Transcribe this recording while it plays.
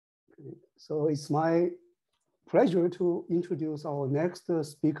Okay. So it's my pleasure to introduce our next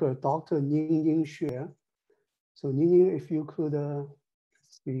speaker, Dr. Ningning Xue. So Ningning, if you could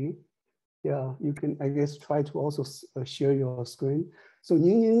see, yeah, you can, I guess, try to also share your screen. So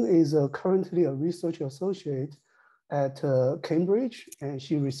Ningning is currently a research associate at Cambridge, and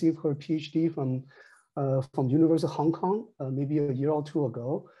she received her PhD from University of Hong Kong maybe a year or two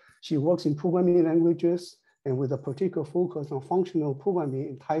ago. She works in programming languages and with a particular focus on functional programming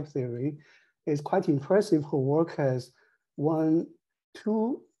and type theory. It's quite impressive. Her work has won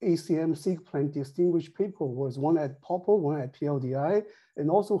 2 ACM SIGPlan distinguished paper awards, one at POPL, one at PLDI, and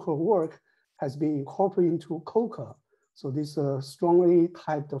also her work has been incorporated into Koka. So this strongly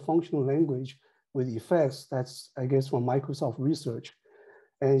typed functional language with effects that's, I guess, from Microsoft Research.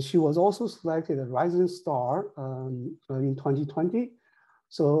 And she was also selected a Rising Star in 2020.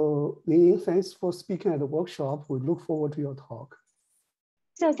 So Ningning, thanks for speaking at the workshop. We look forward to your talk.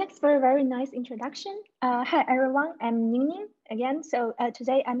 So thanks for a very nice introduction. Hi, everyone. I'm Ningning again. So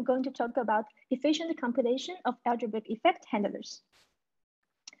today I'm going to talk about efficient compilation of algebraic effect handlers.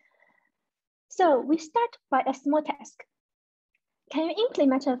 So we start by a small task. Can you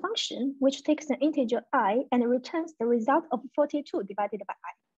implement a function which takes an integer I and returns the result of 42 divided by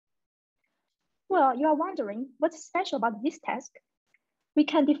I? Well, you are wondering what's special about this task? We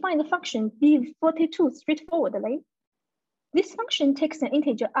can define the function b42 straightforwardly. This function takes an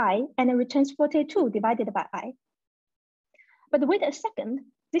integer I and returns 42 divided by I. But wait a second,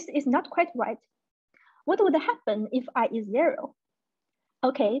 this is not quite right. What would happen if I is 0?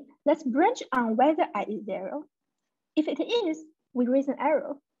 Okay, let's branch on whether I is 0. If it is, we raise an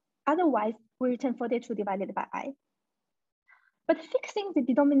arrow. Otherwise, we return 42 divided by I. But fixing the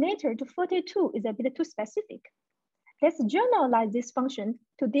denominator to 42 is a bit too specific. Let's generalize this function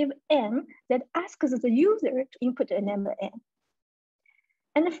to div n that asks the user to input a number n.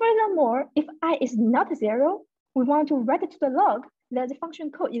 And furthermore, if I is not 0, we want to write to the log that the function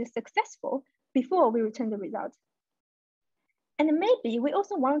call is successful before we return the result. And maybe we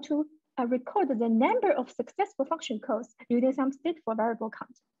also want to record the number of successful function calls using some stateful variable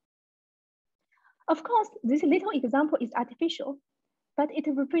count. Of course, this little example is artificial, but it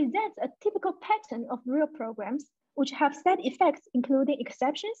represents a typical pattern of real programs which have side effects, including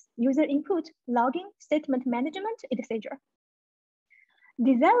exceptions, user input, logging, statement management, etc.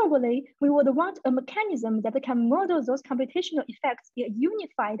 Desirably, we would want a mechanism that can model those computational effects in a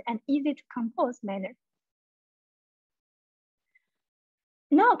unified and easy to compose manner.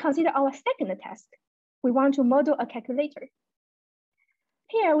 Now consider our second task. We want to model a calculator.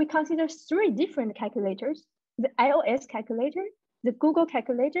 Here we consider 3 different calculators: the iOS calculator, the Google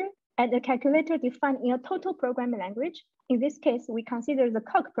calculator, and a calculator defined in a total programming language. In this case, we consider the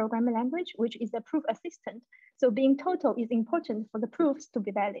Koka programming language, which is a proof assistant. So being total is important for the proofs to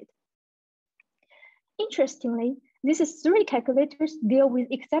be valid. Interestingly, these 3 calculators deal with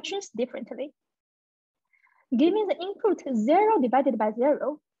exceptions differently. Given the input 0 divided by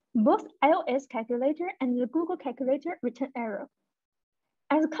 0, both iOS calculator and the Google calculator return error.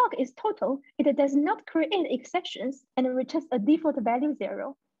 As Koka is total, it does not create exceptions and returns a default value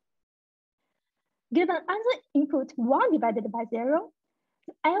 0. Given other input 1 divided by 0,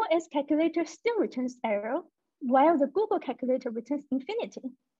 the iOS calculator still returns error, while the Google calculator returns infinity,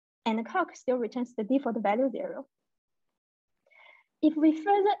 and Koka still returns the default value 0. If we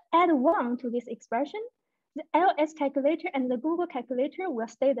further add 1 to this expression, the iOS calculator and the Google calculator will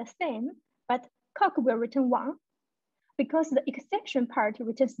stay the same, but Koka will return 1, because the exception part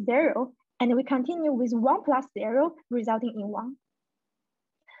returns 0, and we continue with 1 plus 0, resulting in 1.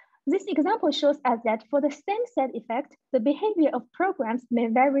 This example shows us that for the same side effect, the behavior of programs may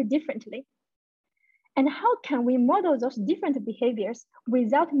vary differently. And how can we model those different behaviors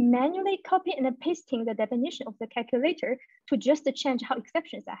without manually copying and pasting the definition of the calculator to just change how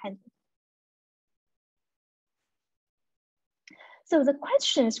exceptions are handled? So the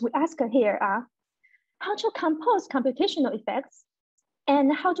questions we ask here are how to compose computational effects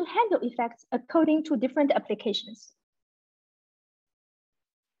and how to handle effects according to different applications.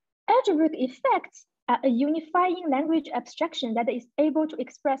 Algebraic effects are a unifying language abstraction that is able to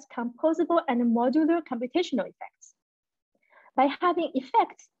express composable and modular computational effects. By having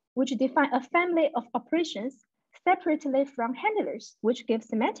effects which define a family of operations separately from handlers, which give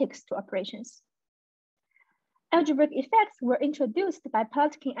semantics to operations. Algebraic effects were introduced by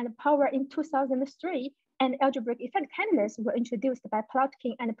Plotkin and Power in 2003, and algebraic effect handlers were introduced by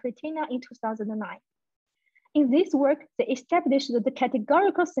Plotkin and Pretina in 2009. In this work, they established the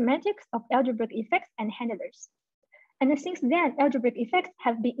categorical semantics of algebraic effects and handlers. And since then, algebraic effects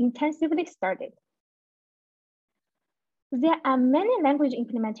have been intensively studied. There are many language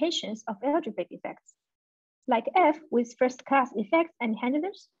implementations of algebraic effects, like F with first-class effects and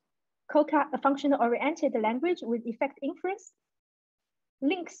handlers, Koka, a functional-oriented language with effect inference,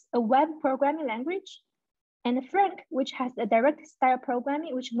 Lynx, a web programming language, and Frank, which has a direct style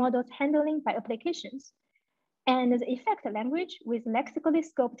programming which models handling by applications, and the effect language with lexically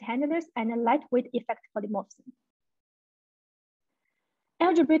scoped handlers and a lightweight effect polymorphism.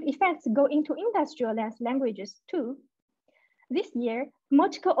 Algebraic effects go into industrial languages too. This year,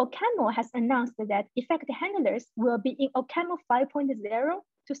 Multico OCaml has announced that effect handlers will be in OCaml 5.0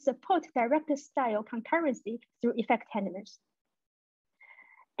 to support direct style concurrency through effect handlers.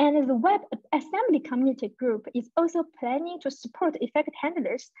 And the web assembly community group is also planning to support effect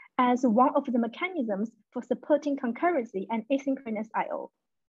handlers as one of the mechanisms for supporting concurrency and asynchronous I/O.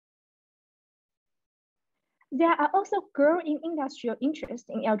 There are also growing industrial interest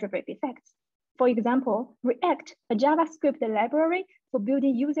in algebraic effects. For example, React, a JavaScript library for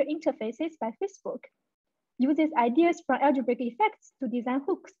building user interfaces by Facebook, uses ideas from algebraic effects to design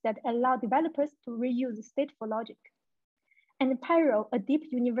hooks that allow developers to reuse stateful logic. And Pyro, a deep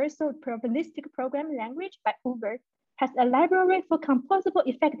universal probabilistic programming language by Uber, has a library for composable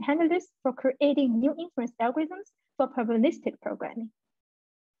effect handlers for creating new inference algorithms for probabilistic programming.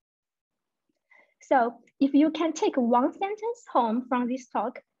 So if you can take one sentence home from this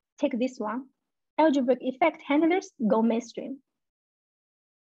talk, take this one. Algebraic effect handlers go mainstream.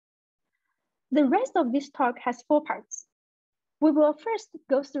 The rest of this talk has 4 parts. We will first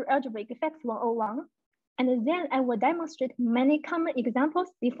go through algebraic effects 101, and then I will demonstrate many common examples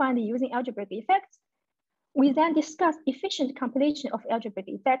defined using algebraic effects. We then discuss efficient compilation of algebraic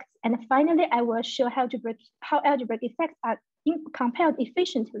effects, and finally, I will show how algebraic effects are compiled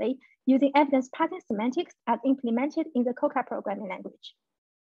efficiently using evidence pattern semantics as implemented in the Koka programming language.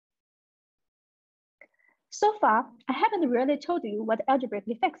 So far, I haven't really told you what algebraic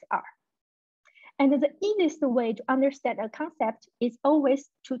effects are. And the easiest way to understand a concept is always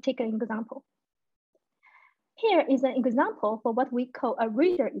to take an example. Here is an example for what we call a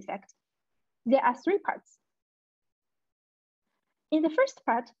reader effect. There are 3 parts. In the first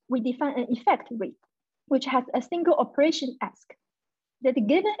part, we define an effect read, which has a single operation ask, that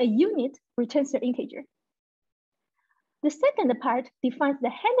given a unit returns an integer. The second part defines the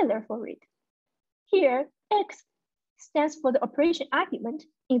handler for read. Here, X stands for the operation argument.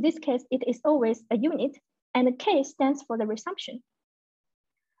 In this case, it is always a unit, and K stands for the resumption.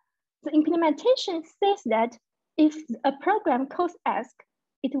 The implementation says that if a program calls ask,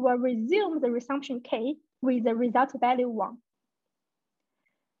 it will resume the resumption K with the result value 1.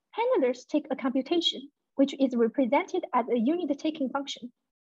 Handlers take a computation, which is represented as a unit taking function.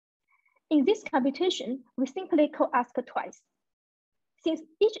 In this computation, we simply call ask twice. Since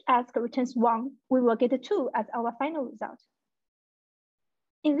each ask returns 1, we will get 2 as our final result.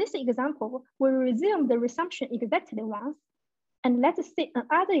 In this example, we resume the resumption exactly once, and let's see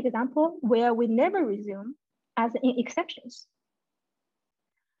another example where we never resume, as in exceptions.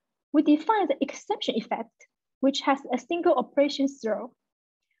 We define the exception effect, which has a single operation throw,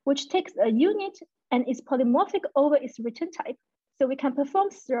 which takes a unit and is polymorphic over its return type, so we can perform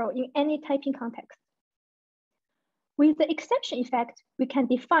throw in any typing context. With the exception effect, we can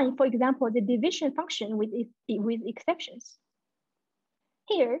define, for example, the division function with exceptions.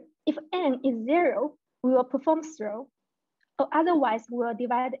 Here, if n is 0, we will perform throw, or otherwise we will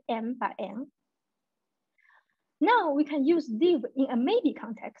divide m by n. Now we can use div in a maybe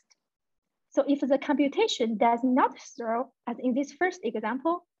context. So if the computation does not throw, as in this first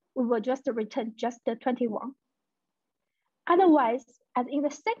example, we will just return just the 21. Otherwise, as in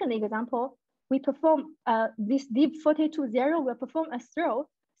the second example, we perform this div 42.0 will perform a throw,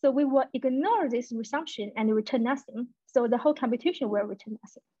 so we will ignore this resumption and return nothing. So the whole computation will return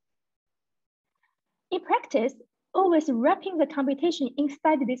nothing. In practice, always wrapping the computation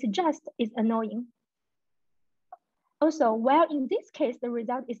inside this just is annoying. Also, while in this case, the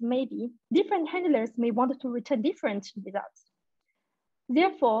result is maybe, different handlers may want to return different results.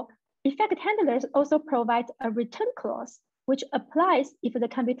 Therefore, effect handlers also provide a return clause, which applies if the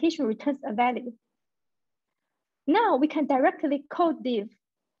computation returns a value. Now we can directly call div,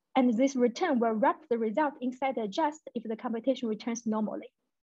 and this return will wrap the result inside a just if the computation returns normally.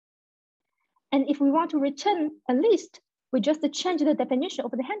 And if we want to return a list, we just change the definition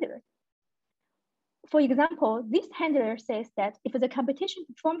of the handler. For example, this handler says that if the computation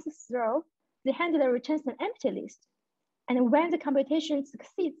performs a throw, the handler returns an empty list. And when the computation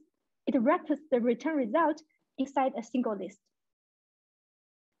succeeds, it wraps the return result inside a single list.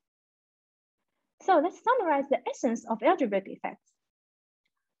 So let's summarize the essence of algebraic effects.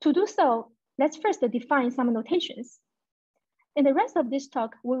 To do so, let's first define some notations. In the rest of this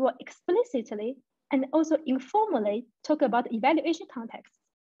talk, we will explicitly and also informally talk about evaluation contexts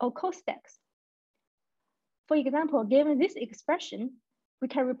or code stacks. For example, given this expression, we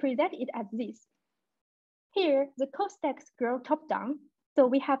can represent it as this. Here, the code stacks grow top down. So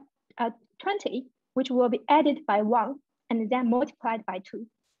we have 20, which will be added by 1 and then multiplied by 2.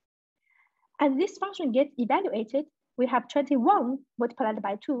 As this function gets evaluated, we have 21 multiplied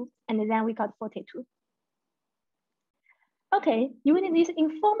by 2, and then we got 42. Okay, using this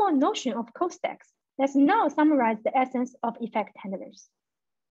informal notion of code stacks, let's now summarize the essence of effect handlers.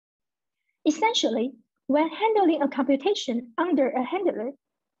 Essentially, when handling a computation under a handler,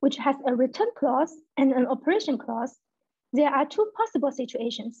 which has a return clause and an operation clause, there are two possible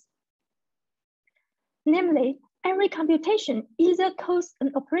situations. Namely, every computation either calls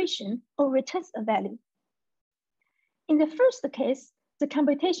an operation or returns a value. In the first case, the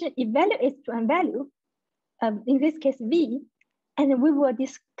computation evaluates to a value, in this case v, and we will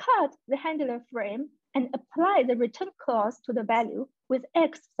discard the handler frame and apply the return clause to the value with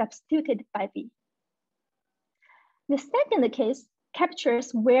x substituted by v. The second case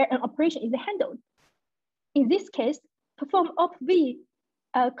captures where an operation is handled. In this case, perform op v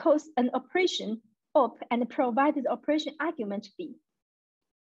calls an operation op and provides the operation argument v.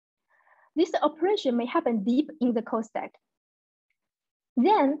 This operation may happen deep in the code stack.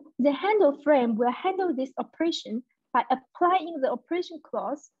 Then the handle frame will handle this operation by applying the operation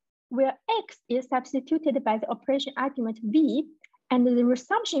clause where x is substituted by the operation argument v, and the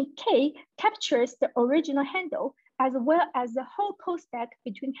resumption k captures the original handle as well as the whole code stack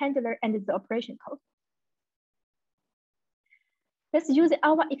between handler and the operation code. Let's use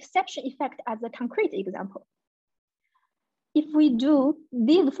our exception effect as a concrete example. If we do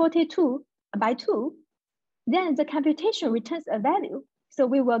div 42 by 2, then the computation returns a value. So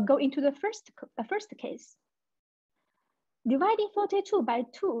we will go into the first case. Dividing 42 by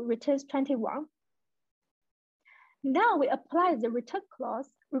 2 returns 21. Now we apply the return clause,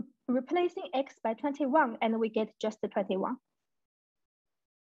 replacing x by 21, and we get just the 21.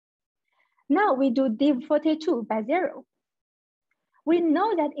 Now we do div 42 by 0. We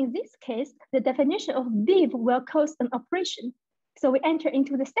know that in this case, the definition of div will cause an operation. So we enter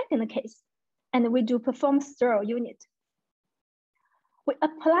into the second case, and we do perform throw unit. We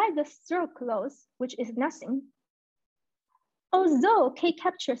apply the throw clause, which is nothing. Although k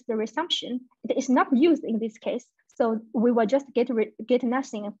captures the resumption, it is not used in this case. So we will just get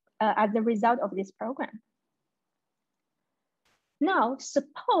nothing as the result of this program. Now,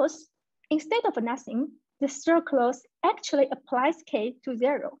 suppose instead of nothing, the throw clause actually applies k to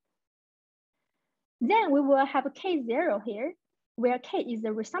 0. Then we will have k0 here, where k is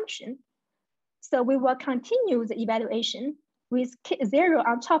the resumption. So we will continue the evaluation with k0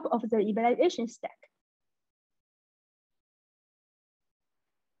 on top of the evaluation stack.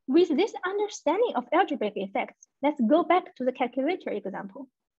 With this understanding of algebraic effects, let's go back to the calculator example.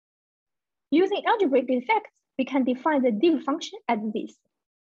 Using algebraic effects, we can define the div function as this.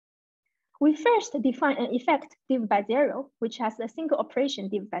 We first define an effect div by 0, which has a single operation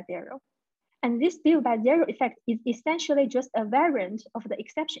div by 0. And this div by 0 effect is essentially just a variant of the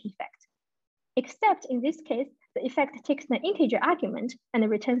exception effect. Except in this case, the effect takes an integer argument and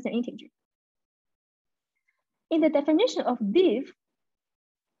returns an integer. In the definition of div,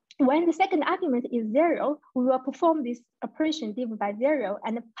 when the second argument is 0, we will perform this operation div by 0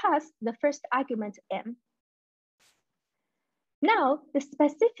 and pass the first argument m. Now, the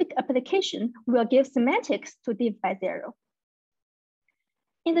specific application will give semantics to div by 0.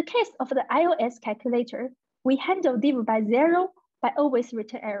 In the case of the iOS calculator, we handle div by 0 by always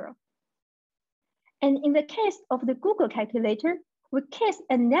return error. And in the case of the Google calculator, we case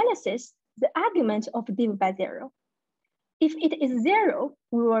analysis the argument of div by 0. If it is 0,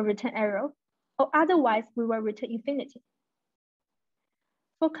 we will return error, or otherwise we will return infinity.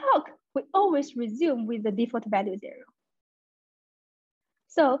 For calc, we always resume with the default value 0.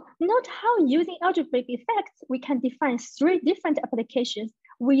 So note how using algebraic effects, we can define 3 different applications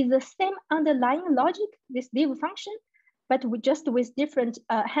with the same underlying logic, this div function, but just with different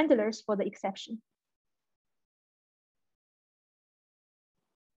handlers for the exception.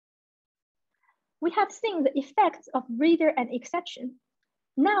 We have seen the effects of reader and exception.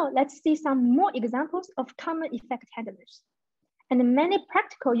 Now let's see some more examples of common effect handlers. And many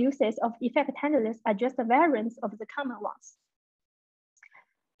practical uses of effect handlers are just variants of the common ones.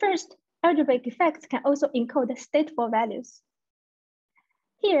 First, algebraic effects can also encode stateful values.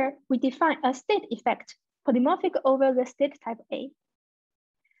 Here, we define a state effect polymorphic over the state type A.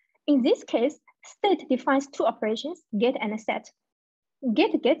 In this case, state defines 2 operations, get and set.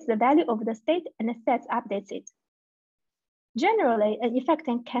 Get gets the value of the state and set updates it. Generally, an effect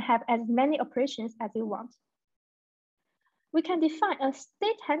can have as many operations as you want. We can define a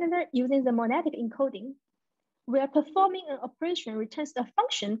state handler using the monadic encoding, where performing an operation returns a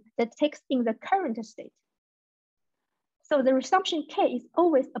function that takes in the current state. So the resumption K is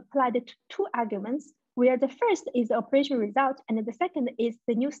always applied to two arguments, where the first is the operation result and the second is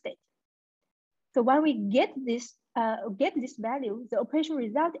the new state. So when we get this value, the operation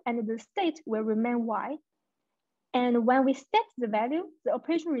result and the state will remain Y. And when we set the value, the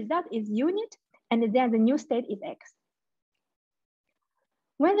operation result is unit, and then the new state is X.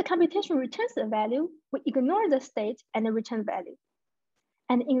 When the computation returns a value, we ignore the state and return value.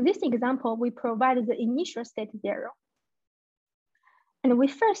 And in this example, we provide the initial state 0. And we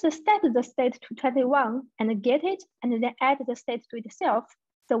first set the state to 21 and get it, and then add the state to itself.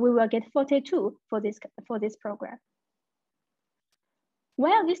 So we will get 42 for this program.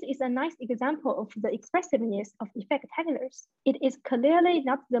 While this is a nice example of the expressiveness of effect handlers, it is clearly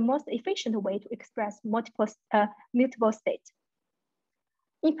not the most efficient way to express mutable state.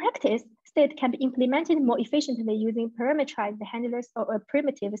 In practice, state can be implemented more efficiently using parameterized handlers or a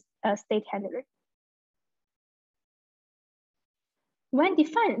primitive state handler. When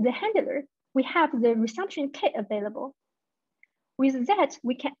defining the handler, we have the resumption K available. With that,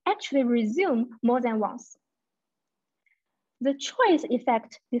 we can actually resume more than once. The choice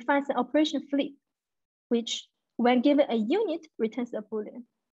effect defines an operation flip, which, when given a unit, returns a Boolean.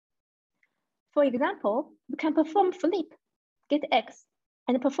 For example, we can perform flip, get X,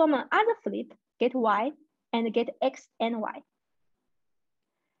 and perform another flip, get Y, and get X and Y.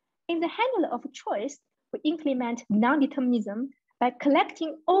 In the handler of choice, we implement non-determinism by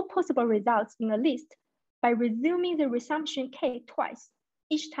collecting all possible results in a list by resuming the resumption K twice,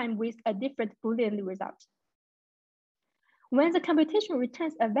 each time with a different Boolean result. When the computation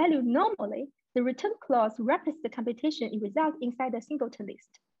returns a value normally, the return clause wraps the computation result inside a singleton list.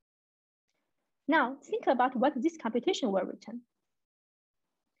 Now, think about what this computation will return.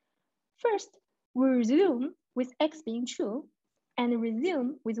 First, we resume with X being true and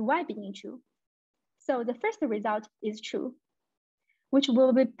resume with Y being true. So the first result is true, which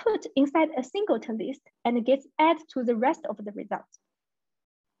will be put inside a singleton list and gets added to the rest of the results.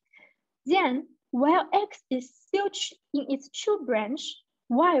 Then, while X is still in its true branch,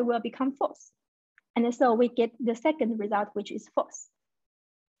 Y will become false. And so we get the second result, which is false.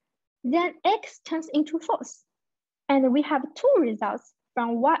 Then X turns into false. And we have two results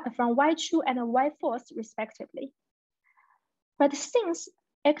from Y true and Y false, respectively. But since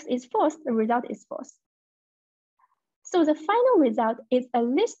X is false, the result is false. So the final result is a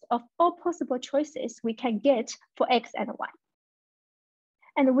list of all possible choices we can get for X and Y.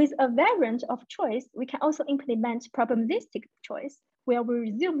 And with a variant of choice, we can also implement probabilistic choice, where we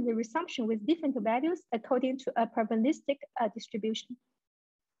resume the resumption with different values according to a probabilistic distribution.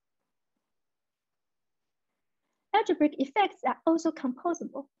 Algebraic effects are also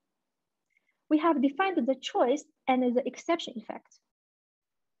composable. We have defined the choice and the exception effect.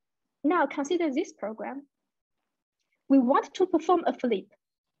 Now consider this program. We want to perform a flip,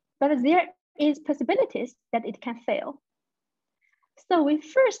 but there is possibilities that it can fail. So we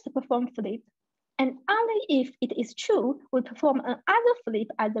first perform flip, and only if it is true, we perform another flip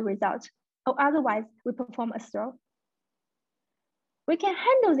as a result, or otherwise we perform a throw. We can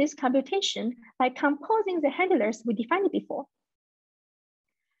handle this computation by composing the handlers we defined before.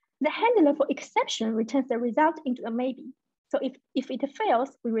 The handler for exception returns the result into a maybe. So if it fails,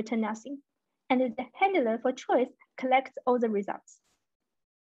 we return nothing. And the handler for choice collects all the results.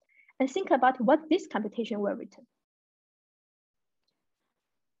 And think about what this computation will return.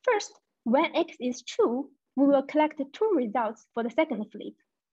 First, when X is true, we will collect two results for the second flip,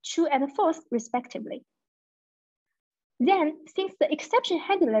 true and false respectively. Then, since the exception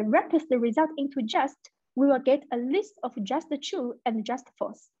handler wraps the result into just, we will get a list of just true and just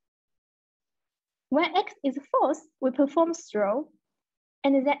false. When X is false, we perform throw,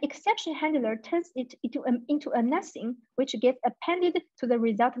 and the exception handler turns it into a nothing, which gets appended to the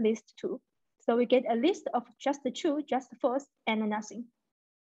result list too. So we get a list of just true, just false, and nothing.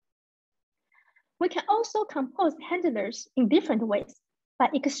 We can also compose handlers in different ways by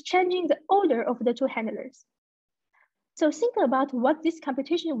exchanging the order of the two handlers. So think about what this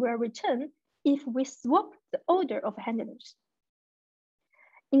computation will return if we swap the order of handlers.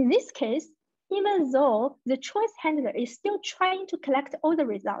 In this case, even though the choice handler is still trying to collect all the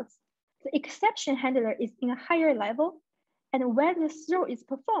results, the exception handler is in a higher level, and when the throw is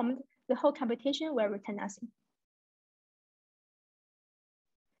performed, the whole computation will return nothing.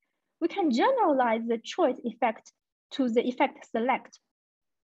 We can generalize the choice effect to the effect select,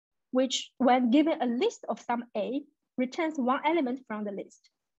 which when given a list of some A, returns one element from the list.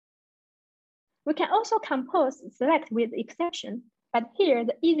 We can also compose select with exception, but here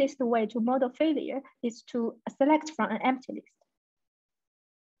the easiest way to model failure is to select from an empty list.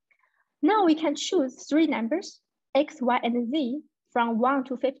 Now we can choose 3 numbers, x, y, and z, from 1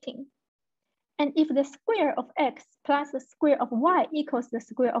 to 15. And if the square of x plus the square of y equals the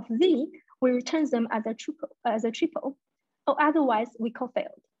square of z, we return them as a triple, or otherwise we call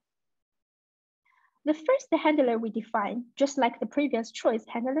failed. The first handler we define, just like the previous choice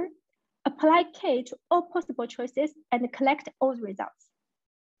handler, apply k to all possible choices and collect all the results.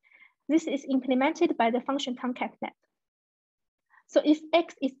 This is implemented by the function concatenate. So if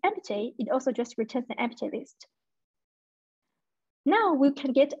x is empty, it also just returns an empty list. Now we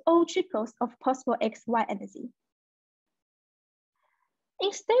can get all triples of possible x, y, and z.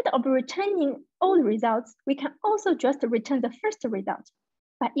 Instead of returning all the results, we can also just return the first result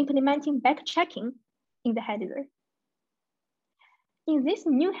by implementing backchecking in the handler. In this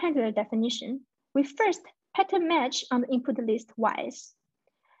new handler definition, we first pattern match on the input list ys.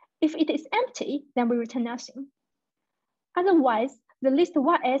 If it is empty, then we return nothing. Otherwise, the list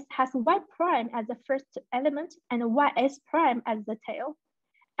ys has y prime as the first element and ys prime as the tail.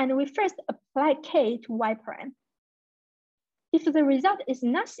 And we first apply k to y prime. If the result is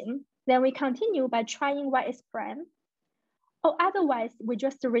nothing, then we continue by trying ys prime. Or otherwise, we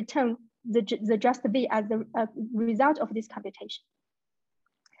just return the just v as the result of this computation.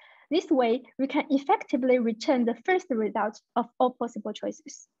 This way, we can effectively return the first result of all possible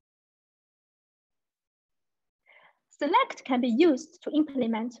choices. Select can be used to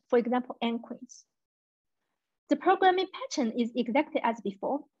implement, for example, n queens. The programming pattern is exactly as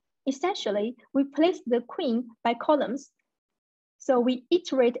before. Essentially, we place the queen by columns. So we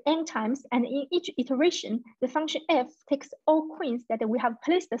iterate n times, and in each iteration, the function f takes all queens that we have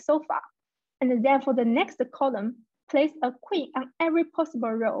placed so far. And then for the next column, place a queen on every possible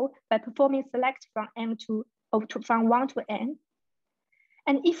row by performing select from from 1 to n.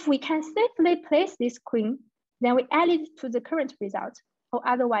 And if we can safely place this queen, then we add it to the current result, or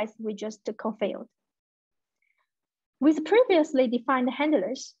otherwise we just call failed. With previously defined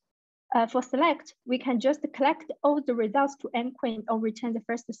handlers, for select, we can just collect all the results to n queen or return the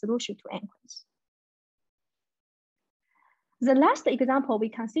first solution to n queens. The last example we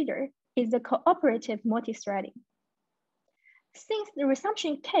consider is the cooperative multi-threading. Since the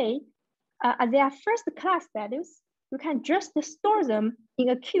resumption k are their first class values, you can just store them in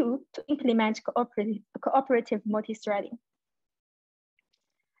a queue to implement cooperative multi-threading.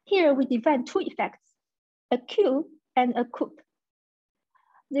 Here we define 2 effects, a queue and a coup.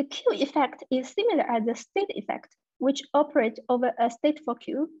 The queue effect is similar as the state effect, which operates over a stateful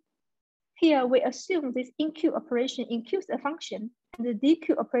queue. Here we assume this enqueue operation enqueues a function, and the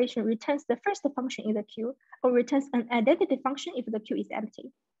dequeue operation returns the first function in the queue, or returns an identity function if the queue is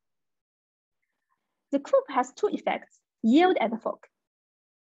empty. The coup has 2 effects, yield and fork.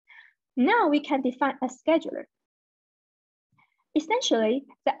 Now we can define a scheduler. Essentially,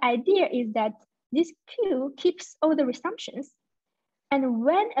 the idea is that this queue keeps all the resumptions, and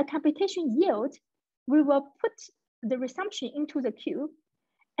when a computation yields, we will put the resumption into the queue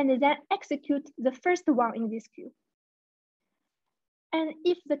and then execute the first one in this queue. And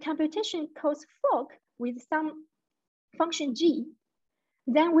if the computation calls fork with some function g,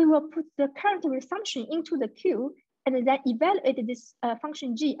 then we will put the current resumption into the queue and then evaluate this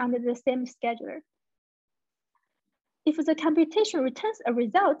function g under the same scheduler. If the computation returns a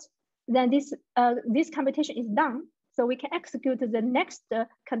result, then this computation is done. So we can execute the next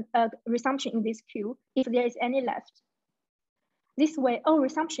resumption in this queue if there is any left. This way, all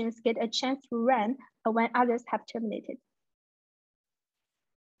resumptions get a chance to run when others have terminated.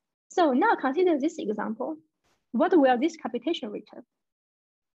 So now consider this example. What will this computation return?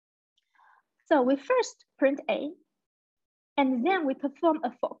 So we first print A, and then we perform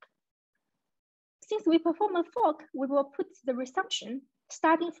a fork. Since we perform a fork, we will put the resumption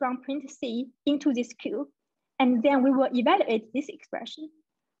starting from print C into this queue, and then we will evaluate this expression.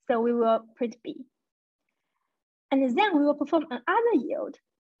 So we will print B. And then we will perform another yield.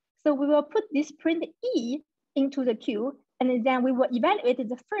 So we will put this print E into the queue, and then we will evaluate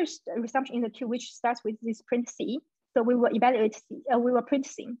the first resumption in the queue, which starts with this print C. So we will evaluate C, we will print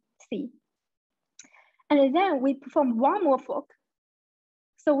C. And then we perform one more fork.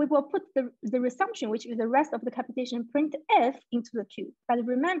 So we will put the resumption, which is the rest of the computation, print F into the queue. But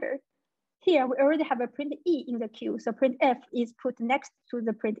remember, here we already have a print E in the queue. So print F is put next to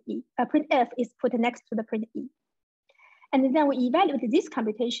the print E. Print F is put next to the print E. And then we evaluate this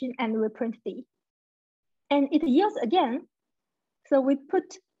computation and we print D. And it yields again. So we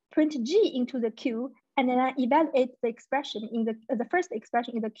put print G into the queue and then evaluate the expression in the first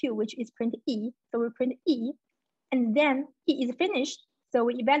expression in the queue, which is print E. So we print E, and then E is finished. So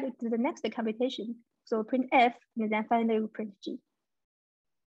we evaluate the next computation. So print F, and then finally we print G.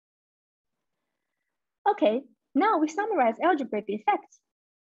 Okay, now we summarize algebraic effects.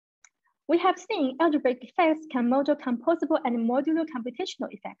 We have seen algebraic effects can model composable and modular computational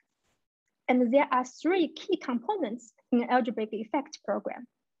effects. And there are three key components in an algebraic effect program,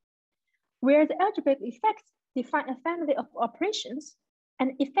 where the algebraic effects define a family of operations,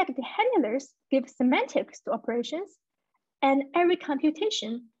 and effect handlers give semantics to operations, and every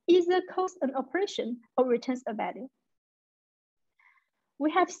computation either calls an operation or returns a value.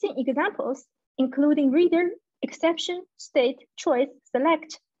 We have seen examples, including reader, exception, state, choice,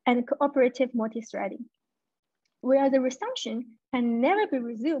 select, and cooperative multithreading, where the resumption can never be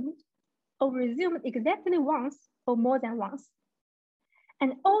resumed or resumed exactly once or more than once.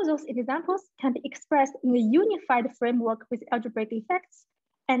 And all those examples can be expressed in a unified framework with algebraic effects,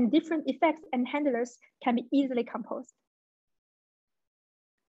 and different effects and handlers can be easily composed.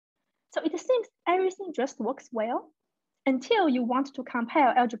 So it seems everything just works well until you want to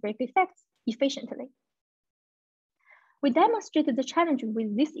compile algebraic effects efficiently. We demonstrated the challenge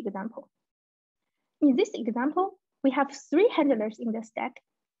with this example. In this example, we have 3 handlers in the stack,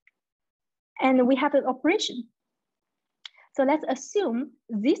 and we have an operation. So let's assume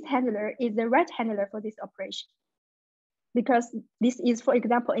this handler is the right handler for this operation, because this is, for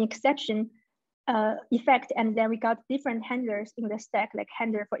example, an exception effect, and then we got different handlers in the stack, like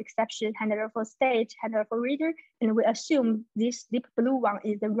handler for exception, handler for state, handler for reader, and we assume this deep blue one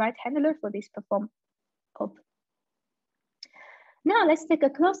is the right handler for this perform op. Now let's take a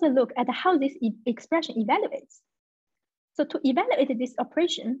closer look at how this expression evaluates. So to evaluate this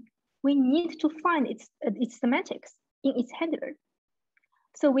operation, we need to find its semantics in its handler.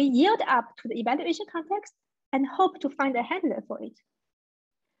 So we yield up to the evaluation context and hope to find a handler for it.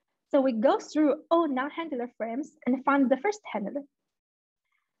 So we go through all non-handler frames and find the first handler.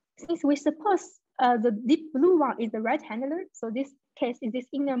 Since we suppose the deep blue one is the right handler, so this case is this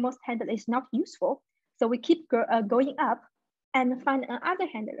innermost handler is not useful. So we keep going up and find another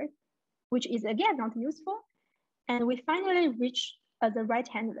handler, which is again not useful. And we finally reach the right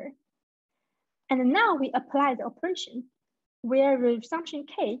handler. And now we apply the operation where resumption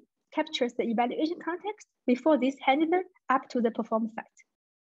K captures the evaluation context before this handler up to the perform site.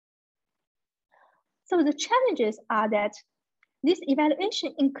 So the challenges are that this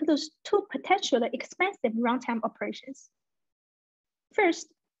evaluation includes 2 potentially expensive runtime operations. First,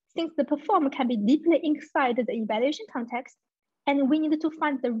 since the perform can be deeply inside the evaluation context, and we need to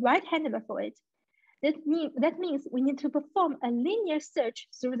find the right handler for it, that means we need to perform a linear search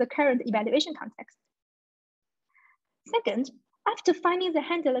through the current evaluation context. Second, after finding the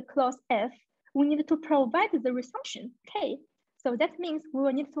handler clause F, we need to provide the resumption K. So that means we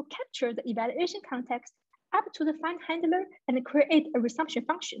will need to capture the evaluation context up to the find handler and create a resumption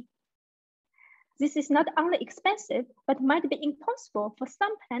function. This is not only expensive, but might be impossible for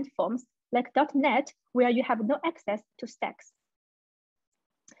some platforms like .NET, where you have no access to stacks.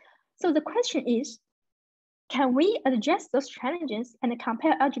 So the question is, can we address those challenges and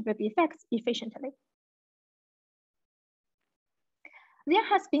compare algebraic effects efficiently? There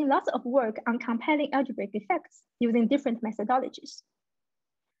has been lots of work on compiling algebraic effects using different methodologies.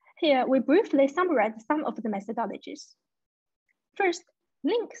 Here, we briefly summarize some of the methodologies. First,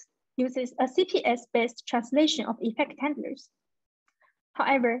 Lynx uses a CPS-based translation of effect handlers.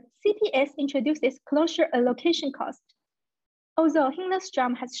 However, CPS introduces closure allocation cost. Although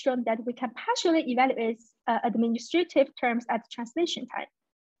Hindlestrom has shown that we can partially evaluate administrative terms at translation time.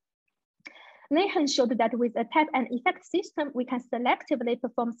 Lehen showed that with a type and effect system, we can selectively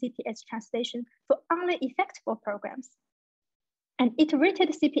perform CPS translation for only effectable programs. And iterated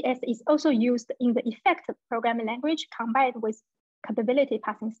CPS is also used in the effect programming language combined with capability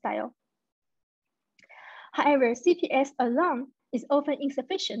passing style. However, CPS alone is often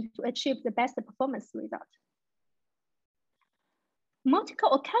insufficient to achieve the best performance result. Multiple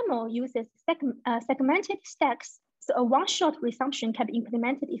OCaml uses segmented stacks, so a one-shot resumption can be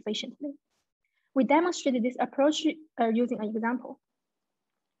implemented efficiently. We demonstrated this approach using an example.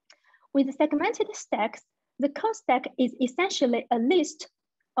 With segmented stacks, the code stack is essentially a list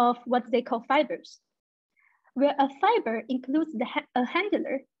of what they call fibers, where a fiber includes a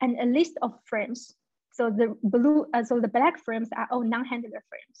handler and a list of frames. So the black frames are all non-handler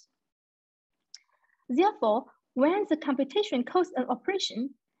frames. Therefore, when the computation calls an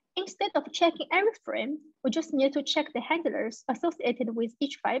operation, instead of checking every frame, we just need to check the handlers associated with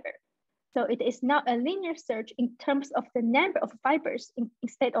each fiber. So it is now a linear search in terms of the number of fibers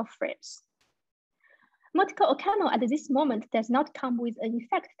instead of frames. Multiple OCaml at this moment does not come with an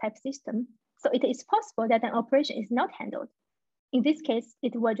effect type system, so it is possible that an operation is not handled. In this case,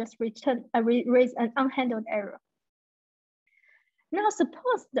 it will just raise an unhandled error. Now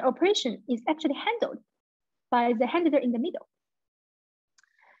suppose the operation is actually handled by the handler in the middle.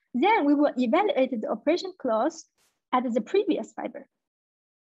 Then we will evaluate the operation clause at the previous fiber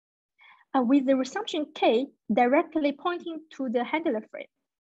with the resumption K directly pointing to the handler frame.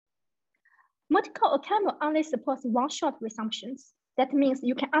 Multiple OCaml only supports one-shot resumptions. That means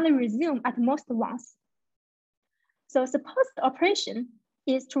you can only resume at most once. So suppose the operation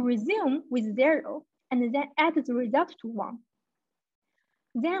is to resume with 0 and then add the result to 1.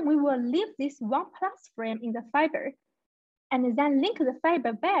 Then we will leave this 1+ frame in the fiber and then link the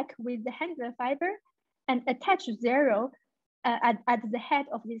fiber back with the handler fiber and attach 0 at the head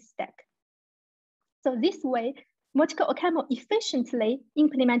of this stack. So this way, multiple OCaml efficiently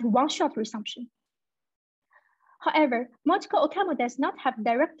implement one-shot resumption. However, multiple OCaml does not have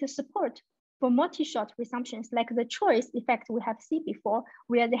direct support for multi-shot resumptions like the choice effect we have seen before,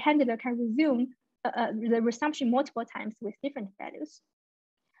 where the handler can resume the resumption multiple times with different values.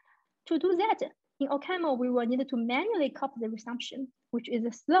 To do that, in OCaml, we will need to manually copy the resumption, which is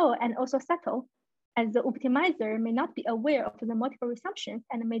slow and also subtle, as the optimizer may not be aware of the multiple resumptions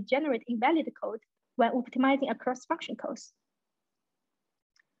and may generate invalid code when optimizing across function calls.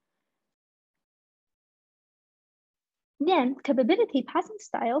 Then, capability passing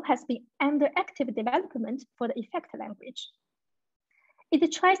style has been under active development for the effect language.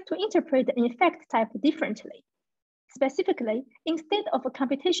 It tries to interpret an effect type differently. Specifically, instead of a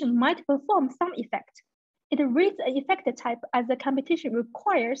computation might perform some effect, it reads an effect type as the computation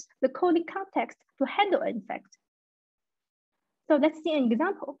requires the coding context to handle an effect. So let's see an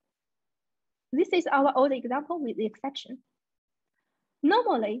example. This is our old example with the exception.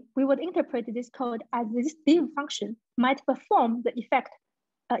 Normally, we would interpret this code as this div function might perform the effect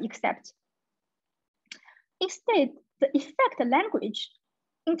except. Instead, the effect language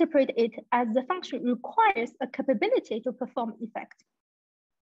interprets it as the function requires a capability to perform effect.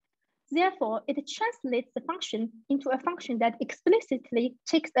 Therefore, it translates the function into a function that explicitly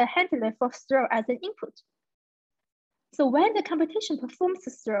takes a handler for throw as an input. So when the computation performs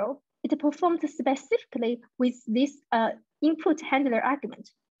the throw, it performs specifically with this input handler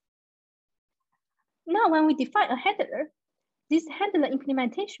argument. Now, when we define a handler, this handler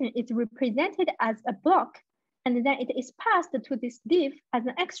implementation is represented as a block, and then it is passed to this div as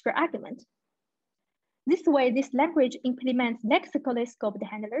an extra argument. This way, this language implements lexically scoped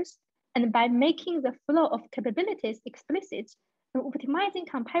handlers, and by making the flow of capabilities explicit, an optimizing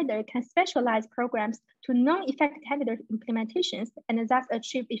compiler can specialize programs to non-effect handler implementations and thus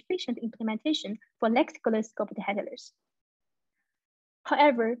achieve efficient implementation for lexically scoped handlers.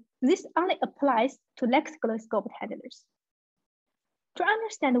 However, this only applies to lexically scoped handlers. To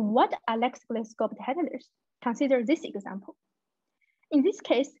understand what are lexically scoped handlers, consider this example. In this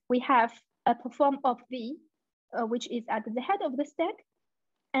case, we have a perform of V, which is at the head of the stack.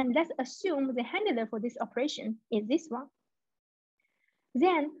 And let's assume the handler for this operation is this one.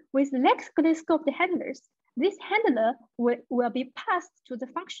 Then with lexically scoped handlers, this handler will be passed to the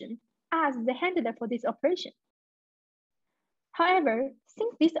function as the handler for this operation. However,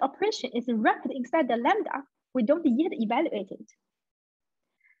 since this operation is wrapped inside the lambda, we don't yet evaluate it.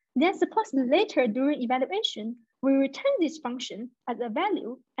 Then suppose later during evaluation, we return this function as a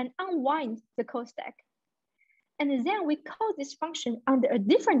value and unwind the code stack. And then we call this function under a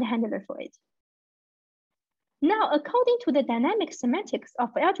different handler for it. Now, according to the dynamic semantics of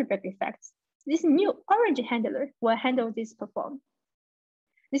algebraic effects, this new orange handler will handle this perform.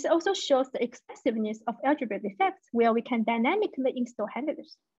 This also shows the expressiveness of algebraic effects where we can dynamically install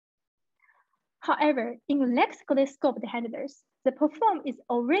handlers. However, in lexically scoped handlers, the perform is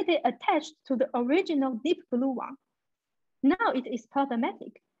already attached to the original deep blue one. Now it is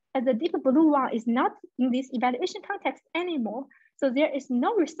problematic, as the deep blue one is not in this evaluation context anymore, so there is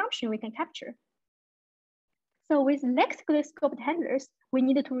no resumption we can capture. So with lexically scoped handlers, we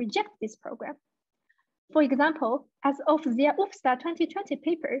need to reject this program. For example, as of their UFSA 2020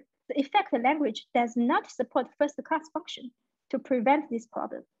 paper, the effect language does not support first-class function to prevent this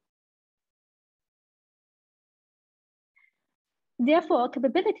problem. Therefore,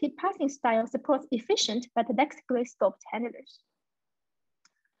 capability passing style supports efficient but lexically scoped handlers.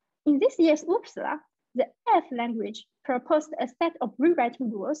 In this year's UFSA, the F language proposed a set of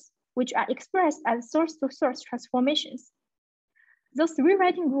rewriting rules which are expressed as source-to-source transformations. Those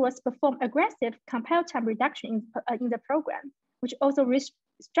rewriting rules perform aggressive compile time reduction in the program, which also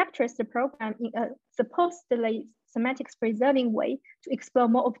restructures the program in a supposedly semantics preserving way to explore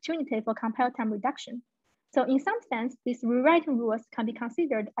more opportunity for compile time reduction. So in some sense, these rewriting rules can be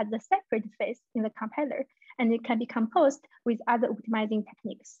considered as a separate phase in the compiler, and it can be composed with other optimizing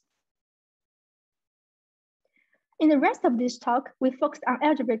techniques. In the rest of this talk, we focused on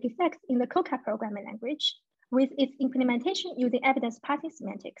algebraic effects in the Koka programming language, with its implementation using evidence passing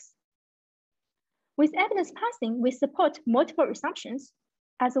semantics. With evidence passing, we support multiple assumptions,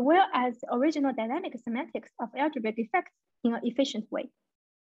 as well as the original dynamic semantics of algebraic effects in an efficient way.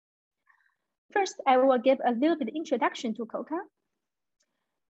 First, I will give a little bit introduction to Koka,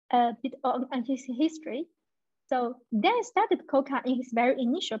 a bit on his history. So Dan started Koka in his very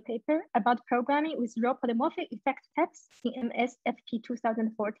initial paper about programming with row polymorphic effect types in MSFP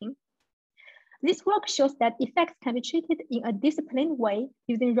 2014. This work shows that effects can be treated in a disciplined way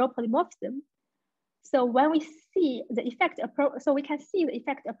using row polymorphism. So when we see the effect, we can see the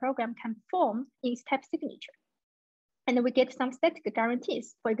effect a program can perform in its type signature. And we get some static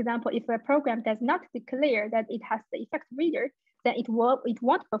guarantees. For example, if a program does not declare that it has the effect reader, then it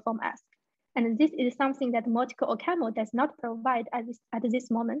won't perform ask. And this is something that Multico or Camel does not provide at this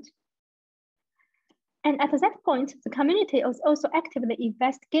moment. And at that point, the community is also actively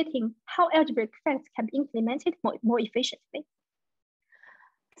investigating how algebraic effects can be implemented more efficiently.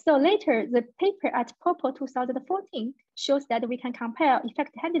 So later, the paper at Popo 2014 shows that we can compare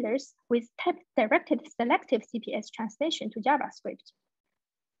effect handlers with type-directed selective CPS translation to JavaScript.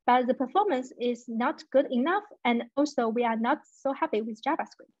 But the performance is not good enough, and also we are not so happy with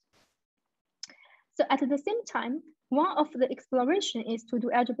JavaScript. So at the same time, one of the exploration is to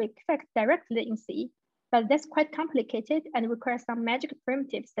do algebraic effects directly in C, but that's quite complicated and requires some magic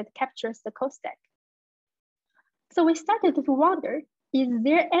primitives that captures the code stack. So we started to wonder, is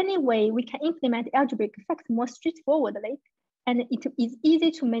there any way we can implement algebraic effects more straightforwardly, and it is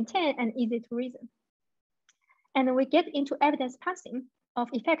easy to maintain and easy to reason? And we get into evidence passing of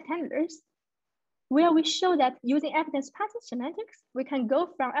effect handlers, where we show that using evidence passing semantics, we can go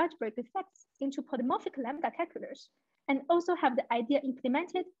from algebraic effects into polymorphic lambda calculus, and also have the idea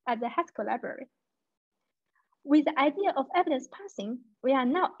implemented as a Haskell library. With the idea of evidence passing, we are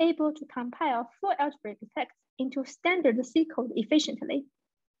now able to compile full algebraic effects into standard C code efficiently.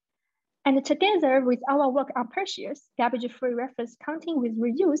 And together with our work on Perseus, garbage-free reference counting with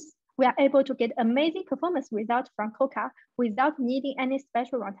reuse, we are able to get amazing performance results from Koka without needing any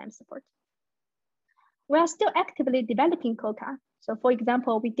special runtime support. We are still actively developing Koka. So for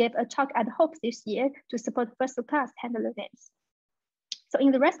example, we gave a talk at Hope this year to support first-class handler names. So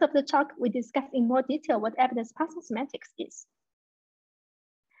in the rest of the talk, we discuss in more detail what evidence passing semantics is.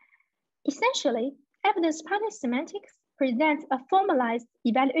 Essentially, evidence passing semantics presents a formalized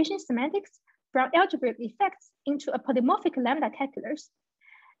evaluation semantics from algebraic effects into a polymorphic lambda calculus.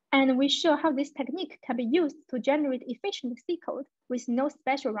 And we show how this technique can be used to generate efficient C code with no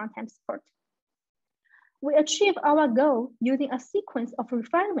special runtime support. We achieve our goal using a sequence of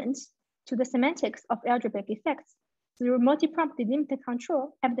refinements to the semantics of algebraic effects through multi-prompt delimited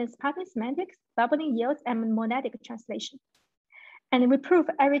control, evidence passing semantics, bubbling yields, and monadic translation. And we prove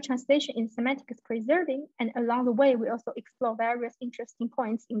every translation in semantics preserving, and along the way, we also explore various interesting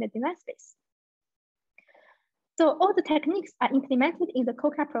points in the design space. So all the techniques are implemented in the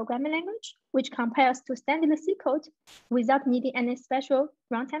Koka programming language, which compares to standard C code without needing any special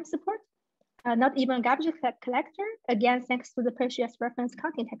runtime support, not even a garbage collector, again, thanks to the Perseus reference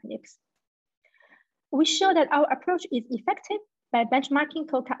counting techniques. We show that our approach is effective by benchmarking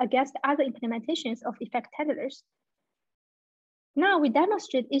Koka against other implementations of effect handlers. Now we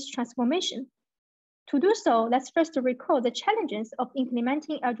demonstrate each transformation. To do so, let's first recall the challenges of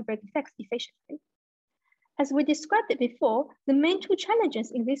implementing algebraic effects efficiently. As we described before, the main two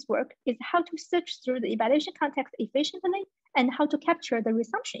challenges in this work is how to search through the evaluation context efficiently and how to capture the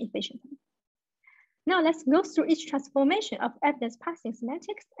resumption efficiently. Now let's go through each transformation of evidence passing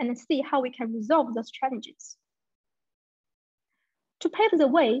semantics and see how we can resolve those challenges. To pave the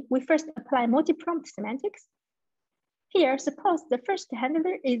way, we first apply multi-prompt semantics. Here, suppose the first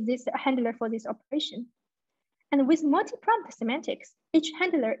handler is this handler for this operation. And with multi-prompt semantics, each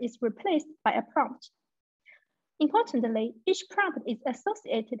handler is replaced by a prompt. Importantly, each prompt is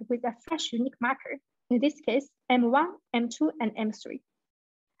associated with a fresh unique marker, in this case, M1, M2, and M3.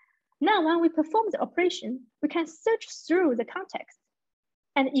 Now, when we perform the operation, we can search through the context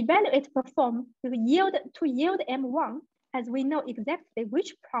and evaluate perform to yield M1, as we know exactly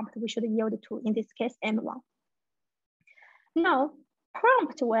which prompt we should yield to, in this case, M1. Now,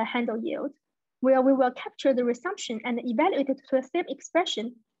 prompt will handle yield, where we will capture the resumption and evaluate it to the same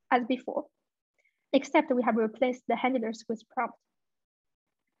expression as before, except we have replaced the handlers with prompt.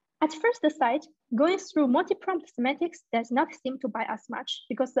 At first sight, going through multi-prompt semantics does not seem to buy us much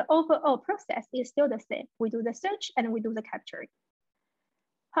because the overall process is still the same. We do the search and we do the capturing.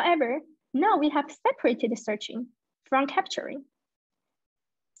 However, now we have separated searching from capturing.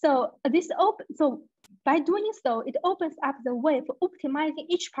 So by doing so, it opens up the way for optimizing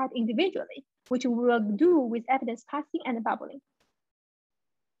each part individually, which we will do with evidence passing and bubbling.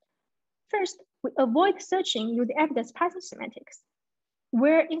 First, we avoid searching using evidence passing semantics,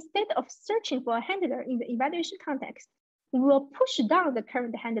 where instead of searching for a handler in the evaluation context, we will push down the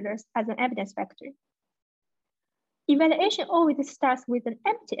current handlers as an evidence vector. Evaluation always starts with an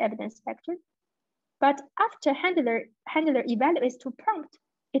empty evidence vector, but after handler evaluates to prompt,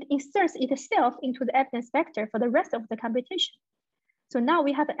 it inserts itself into the evidence vector for the rest of the computation. So now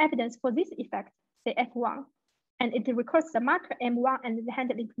we have evidence for this effect, say F1, and it records the marker M1 and the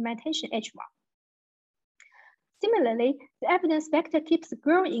handle implementation H1. Similarly, the evidence vector keeps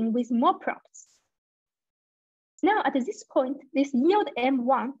growing with more prompts. Now at this point, this yield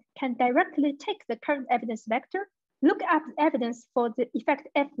M1 can directly take the current evidence vector, look up the evidence for the effect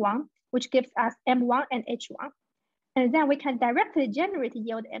F1, which gives us M1 and H1. And then we can directly generate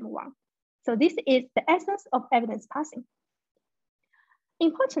yield M1. So this is the essence of evidence passing.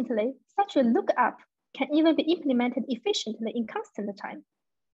 Importantly, such a lookup can even be implemented efficiently in constant time.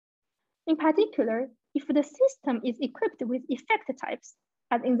 In particular, if the system is equipped with effect types,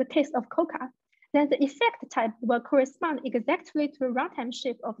 as in the case of Koka, then the effect type will correspond exactly to the runtime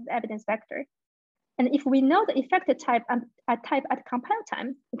shape of the evidence vector. And if we know the effect type at compile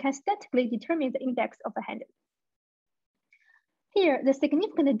time, we can statically determine the index of a handle. Here, the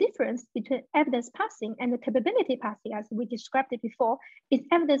significant difference between evidence passing and the capability passing, as we described it before, is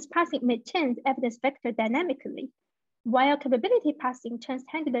evidence passing maintains evidence vector dynamically, while capability passing turns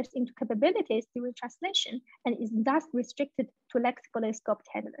handlers into capabilities during translation and is thus restricted to lexically scoped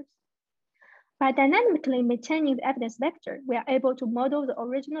handlers. By dynamically maintaining the evidence vector, we are able to model the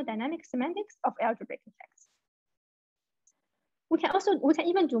original dynamic semantics of algebraic text. We can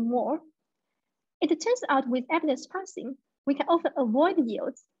even do more. It turns out with evidence passing, we can often avoid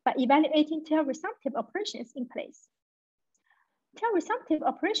yields by evaluating tail resumptive operations in place. Tail resumptive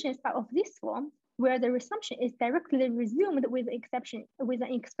operations are of this form, where the resumption is directly resumed with an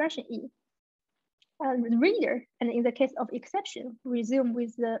expression E. The reader, and in the case of exception, resume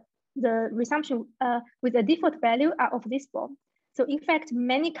with the resumption with a default value are of this form. So in fact,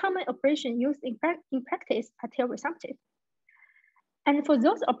 many common operations used in practice are tail resumptive. And for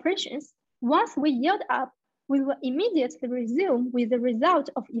those operations, once we yield up, we will immediately resume with the result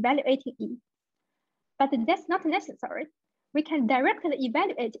of evaluating E. But that's not necessary. We can directly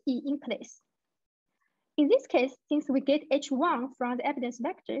evaluate E in place. In this case, since we get H1 from the evidence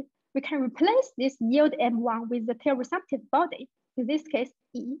vector, we can replace this yield M1 with the tail resumptive body, in this case,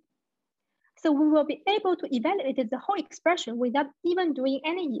 E. So we will be able to evaluate the whole expression without even doing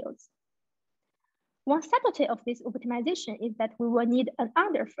any yields. One subtlety of this optimization is that we will need an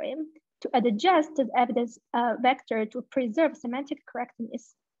underframe to adjust the evidence vector to preserve semantic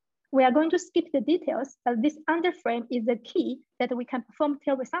correctness. We are going to skip the details, but this underframe is the key that we can perform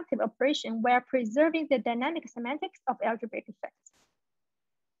tail resumptive operation while preserving the dynamic semantics of algebraic effects.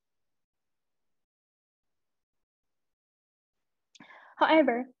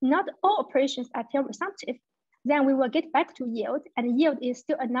 However, not all operations are tail resumptive. Then we will get back to yield, and yield is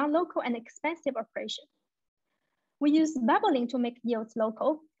still a non-local and expensive operation. We use bubbling to make yields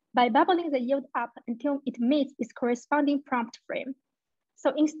local by bubbling the yield up until it meets its corresponding prompt frame.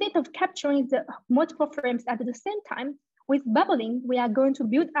 So instead of capturing the multiple frames at the same time, with bubbling, we are going to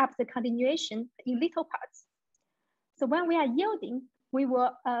build up the continuation in little parts. So when we are yielding, we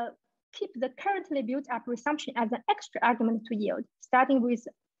will keep the currently built up resumption as an extra argument to yield, starting with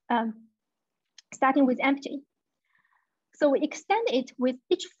empty. So we extend it with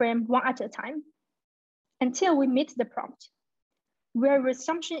each frame one at a time until we meet the prompt, where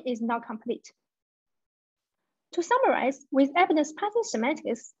resumption is now complete. To summarize, with evidence passing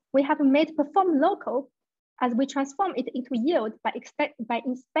semantics, we have made perform local as we transform it into yield by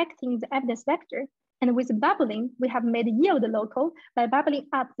inspecting the evidence vector. And with bubbling, we have made yield local by bubbling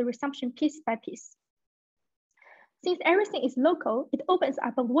up the resumption piece by piece. Since everything is local, it opens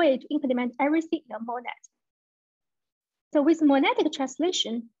up a way to implement everything in a monad. So with monadic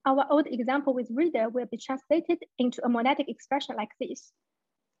translation, our old example with reader will be translated into a monadic expression like this.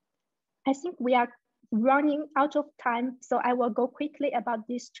 I think we are running out of time, so I will go quickly about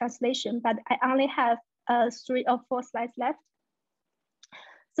this translation, but I only have 3 or 4 slides left.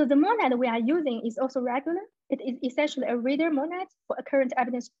 So the monad we are using is also regular. It is essentially a reader monad for a current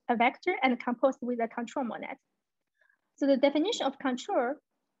evidence vector and composed with a control monad. So the definition of control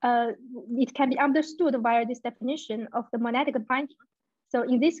it can be understood via this definition of the monadic binding. So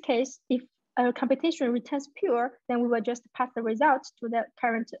in this case, if a computation returns pure, then we will just pass the result to the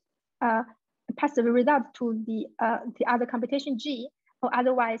current, pass the result to the other computation G, or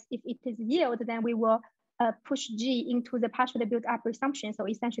otherwise, if it is yield, then we will push G into the partially built up resumption. So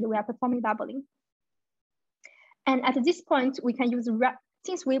essentially we are performing doubling. And at this point, we can use,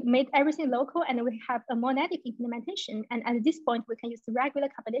 since we made everything local and we have a monadic implementation, and at this point, we can use regular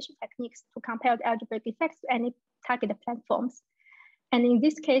compilation techniques to compare the algebraic effects to any target platforms. And in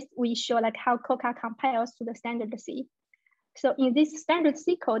this case, we show like how Koka compiles to the standard C. So in this standard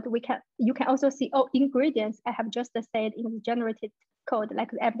C code, you can also see all ingredients I have just said in the generated code, like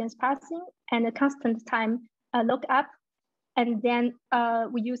the evidence parsing and the constant time lookup. And then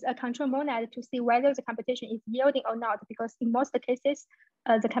we use a control monad to see whether the computation is yielding or not, because in most cases,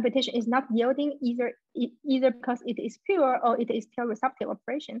 the computation is not yielding either because it is pure or it is pure resumptive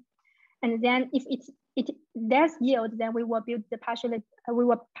operation. And then if it does yield, then we will build the partially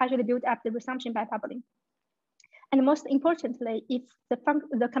build up the resumption by doubling. And most importantly, if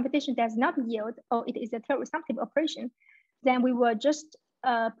the computation does not yield or it is a pure resumptive operation, then we will just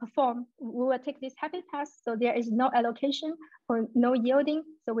we will take this happy path. So there is no allocation or no yielding.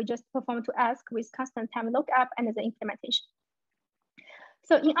 So we just perform to ask with constant time lookup and the implementation.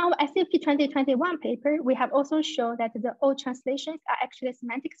 So in our SCP 2021 paper, we have also shown that the old translations are actually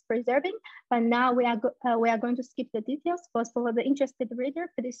semantics preserving, but now we are going to skip the details. For the interested reader,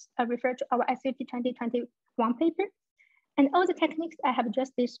 please refer to our SCP 2021 paper. And all the techniques I have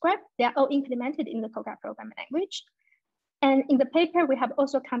just described, they are all implemented in the Koka programming language. And in the paper, we have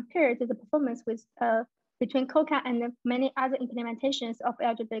also compared the performance with between Koka and many other implementations of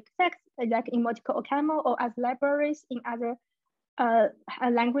algebraic effects, like in multiple OCaml or as libraries in other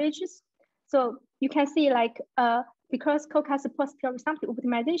languages. So you can see like, because Koka supports pure resumptive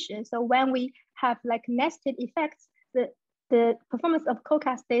optimization, so when we have like nested effects, the performance of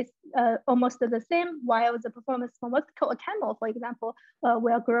Koka stays almost the same, while the performance for multiple OCaml, for example,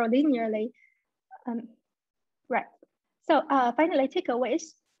 will grow linearly. Right. So finally, takeaways.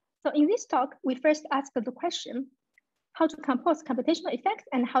 So in this talk, we first asked the question, how to compose computational effects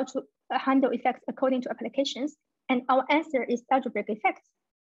and how to handle effects according to applications. And our answer is algebraic effects.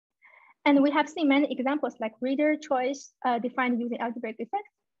 And we have seen many examples like reader choice defined using algebraic effects.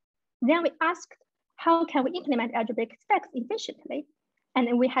 Then we asked, how can we implement algebraic effects efficiently?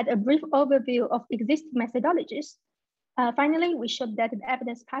 And we had a brief overview of existing methodologies. Finally, we showed that the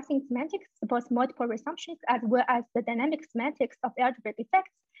evidence passing semantics supports multiple resumptions as well as the dynamic semantics of algebraic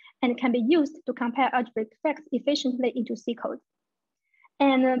effects, and can be used to compare algebraic effects efficiently into C code.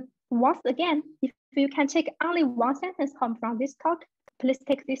 And once again, if you can take only one sentence home from this talk, please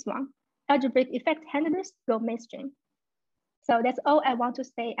take this one. Algebraic effect handlers go mainstream. So that's all I want to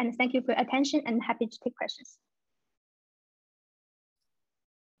say, and thank you for your attention, and happy to take questions.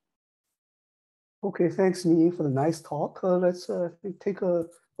 Okay, thanks, Ningning, for the nice talk. Let's take a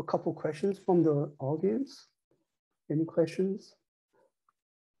couple questions from the audience. Any questions?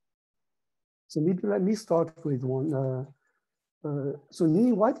 So maybe let me start with one. So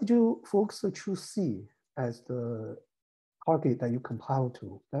Ningning, why did you choose C as the target that you compile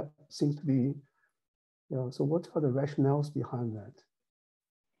to? That seems to be, so what are the rationales behind that?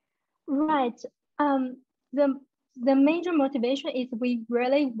 Right. The major motivation is we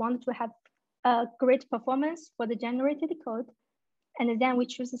really want to have a great performance for the generated code. And then we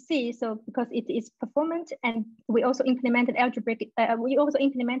choose C, so because it is performant, and we also implemented algebraic, we also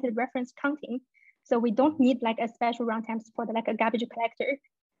implemented reference counting. So we don't need like a special runtime support, like a garbage collector.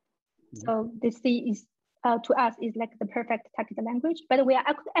 So the C is, to us, is like the perfect target language, but we are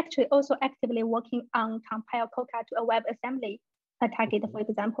actually also actively working on compile Koka to a WebAssembly target, for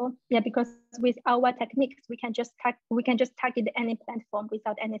example. Yeah, because with our techniques, we can just target any platform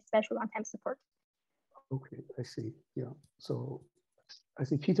without any special runtime support. Okay, I see. Yeah. So I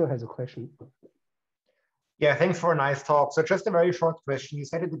see Peter has a question. Yeah, thanks for a nice talk. So just a very short question. You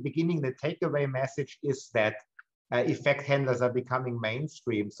said at the beginning the takeaway message is that effect handlers are becoming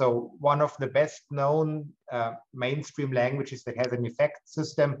mainstream. So one of the best known mainstream languages that has an effect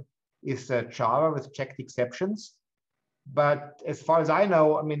system is Java with checked exceptions. But as far as I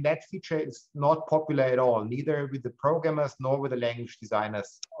know, I mean, that feature is not popular at all, neither with the programmers nor with the language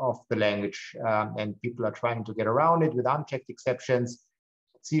designers of the language. And people are trying to get around it with unchecked exceptions.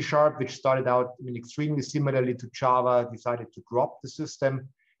 C#, which started out extremely similarly to Java, decided to drop the system.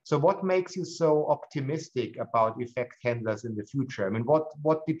 So what makes you so optimistic about effect handlers in the future? I mean,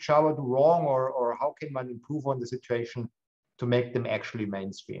 what did Java do wrong, or how can one improve on the situation to make them actually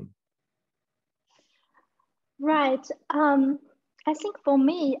mainstream? Right. I think for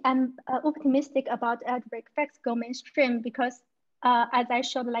me, I'm optimistic about algebraic effects go mainstream because as I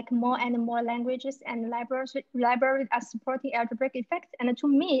showed, like more and more languages and libraries are supporting algebraic effects. And to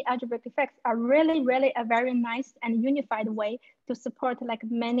me, algebraic effects are really, really a very nice and unified way to support like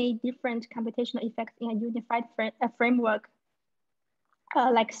many different computational effects in a unified framework,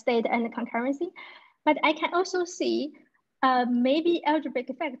 like state and concurrency. But I can also see maybe algebraic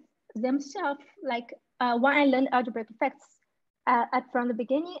effects themselves, like when I learned algebraic effects from the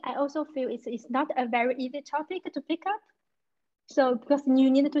beginning, I also feel it's not a very easy topic to pick up. So because you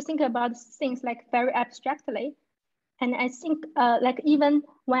need to think about things like very abstractly. And I think like even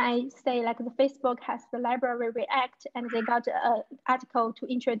when I say like the Facebook has the library React and they got an article to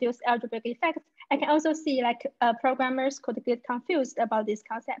introduce algebraic effects, I can also see like programmers could get confused about these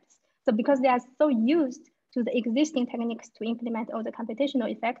concepts. So because they are so used to the existing techniques to implement all the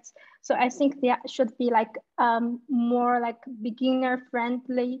computational effects. So I think there should be like more like beginner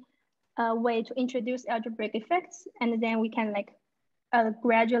friendly way to introduce algebraic effects. And then we can like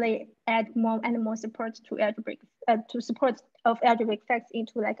gradually add more and more support to algebraic, to support of algebraic effects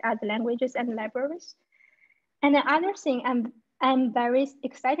into like other languages and libraries. And the other thing I'm very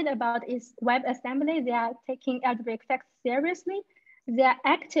excited about is WebAssembly. They are taking algebraic effects seriously. They are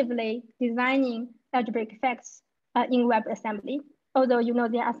actively designing algebraic effects in WebAssembly. Although, you know,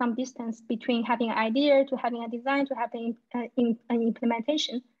 there are some distance between having an idea to having a design to having an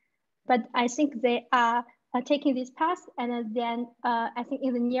implementation. But I think they are taking this path, and then I think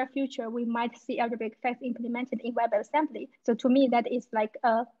in the near future, we might see algebraic effects implemented in WebAssembly. So to me, that is like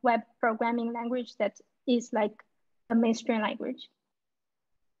a web programming language that is like a mainstream language.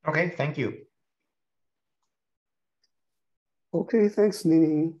 Okay, thank you. Okay, thanks,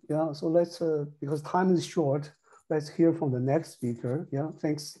 Ningning. Yeah, so let's, because time is short, let's hear from the next speaker. Yeah,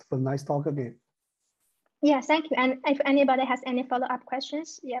 thanks for the nice talk again. Yeah, thank you. And if anybody has any follow-up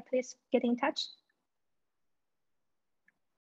questions, yeah, please get in touch.